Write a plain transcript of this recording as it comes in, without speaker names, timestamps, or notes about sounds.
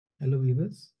Hello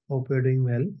viewers, hope you're doing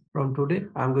well. From today,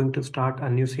 I'm going to start a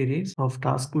new series of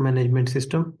task management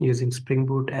system using Spring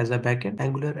Boot as a backend,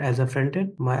 Angular as a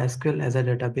frontend, MySQL as a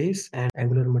database, and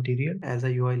Angular Material as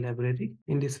a UI library.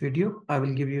 In this video, I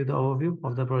will give you the overview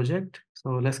of the project.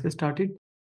 So let's get started.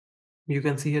 You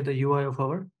can see here the UI of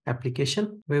our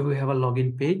application where we have a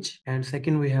login page, and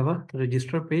second we have a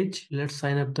register page. Let's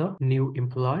sign up the new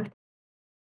employee.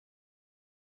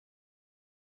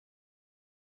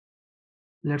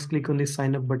 Let's click on this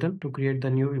sign up button to create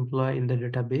the new employee in the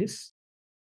database.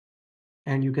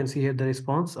 And you can see here the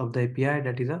response of the API,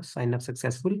 that is a sign up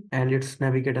successful, and it's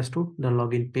navigate us to the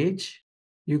login page.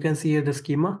 You can see here the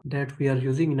schema that we are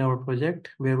using in our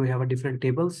project where we have a different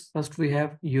tables. First we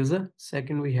have user,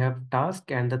 second we have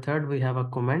task, and the third we have a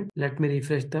comment. Let me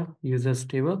refresh the users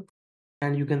table,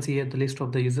 and you can see here the list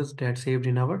of the users that saved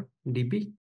in our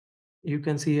DB. You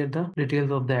can see here the details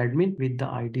of the admin with the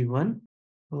ID 1.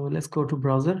 So let's go to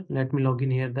browser. Let me log in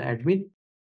here the admin.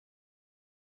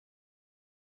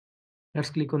 Let's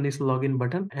click on this login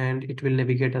button and it will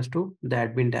navigate us to the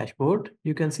admin dashboard.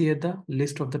 You can see here the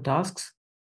list of the tasks.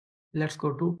 Let's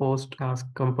go to post task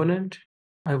component.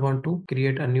 I want to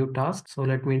create a new task. So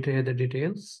let me enter here the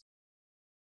details.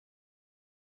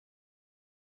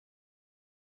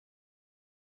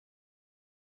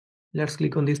 Let's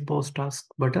click on this post task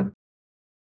button.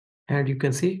 And you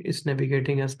can see it's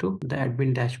navigating us to the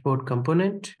admin dashboard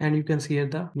component. And you can see here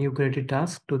the new created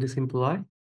task to this employee.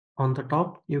 On the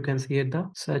top, you can see here the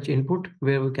search input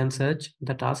where we can search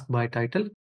the task by title.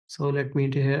 So let me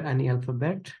enter here any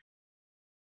alphabet.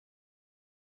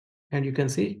 And you can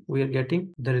see we are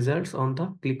getting the results on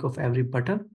the click of every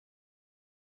button.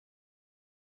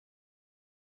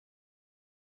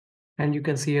 And you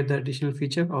can see here the additional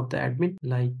feature of the admin,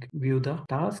 like view the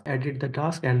task, edit the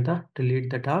task, and the delete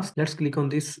the task. Let's click on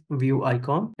this view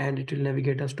icon and it will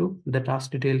navigate us to the task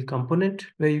detail component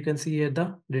where you can see here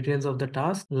the details of the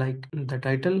task, like the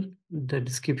title, the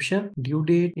description, due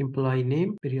date, employee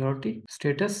name, priority,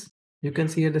 status. You can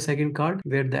see here the second card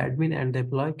where the admin and the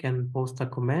employee can post the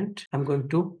comment. I'm going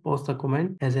to post the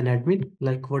comment as an admin,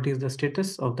 like what is the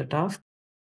status of the task.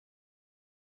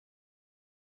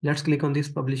 Let's click on this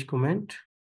publish comment.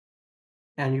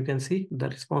 And you can see the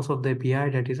response of the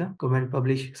API, that is a comment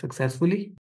published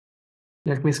successfully.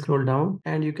 Let me scroll down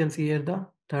and you can see here the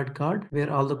third card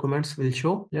where all the comments will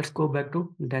show. Let's go back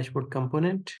to dashboard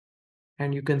component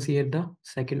and you can see here the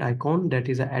second icon, that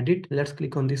is a edit. Let's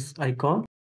click on this icon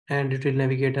and it will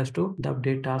navigate us to the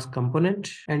update task component.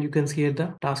 And you can see here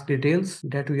the task details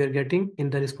that we are getting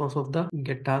in the response of the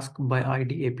get task by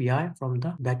ID API from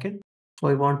the backend. So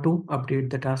I want to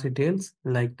update the task details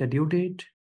like the due date,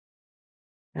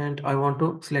 and I want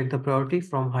to select the priority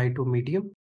from high to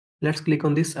medium. Let's click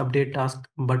on this update task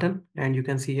button and you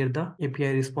can see here the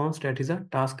API response, that is a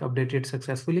task updated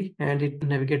successfully, and it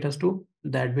navigates us to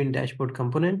the admin dashboard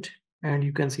component. And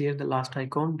you can see here the last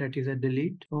icon, that is a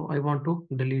delete. So I want to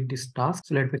delete this task.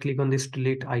 So let me click on this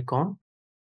delete icon.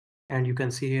 And you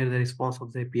can see here the response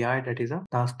of the API, that is a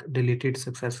task deleted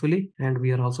successfully. And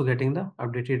we are also getting the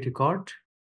updated record.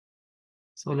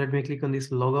 So let me click on this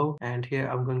logout and here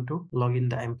I'm going to log in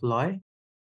the employee.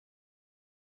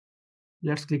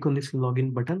 Let's click on this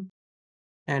login button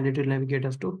and it will navigate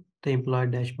us to the employee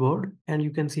dashboard. And you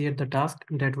can see here the task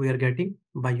that we are getting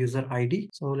by user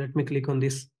ID. So let me click on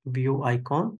this view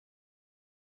icon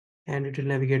and it will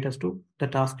navigate us to the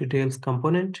task details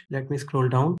component. Let me scroll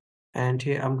down and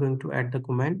here I'm going to add the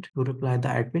comment to reply the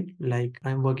admin, like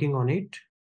I'm working on it.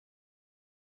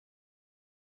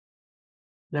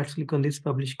 Let's click on this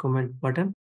publish comment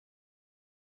button.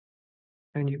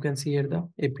 And you can see here the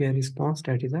API response,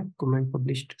 that is a comment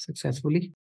published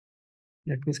successfully.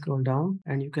 Let me scroll down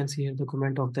and you can see here the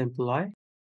comment of the employee.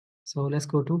 So let's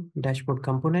go to dashboard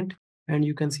component and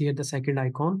you can see here the second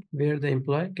icon where the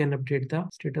employee can update the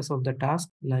status of the task,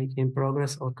 like in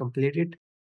progress or completed.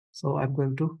 So I'm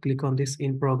going to click on this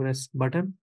in progress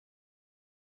button.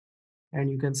 And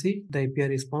you can see the API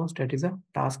response, that is a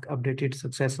task updated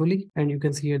successfully. And you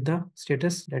can see here the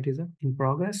status, that is a in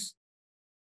progress.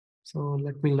 So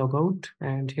let me log out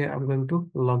and here I'm going to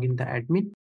log in the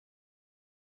admin.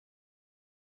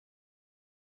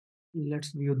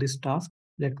 Let's view this task.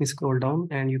 Let me scroll down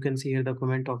and you can see here the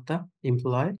comment of the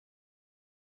employee.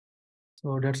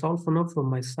 So that's all for now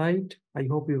from my side. I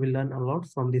hope you will learn a lot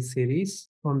from this series.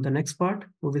 From the next part,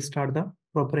 we will start the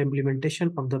proper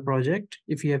implementation of the project.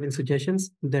 If you have any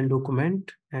suggestions, then do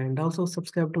comment and also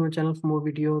subscribe to my channel for more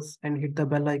videos and hit the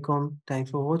bell icon. Thanks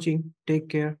for watching. Take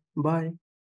care. Bye.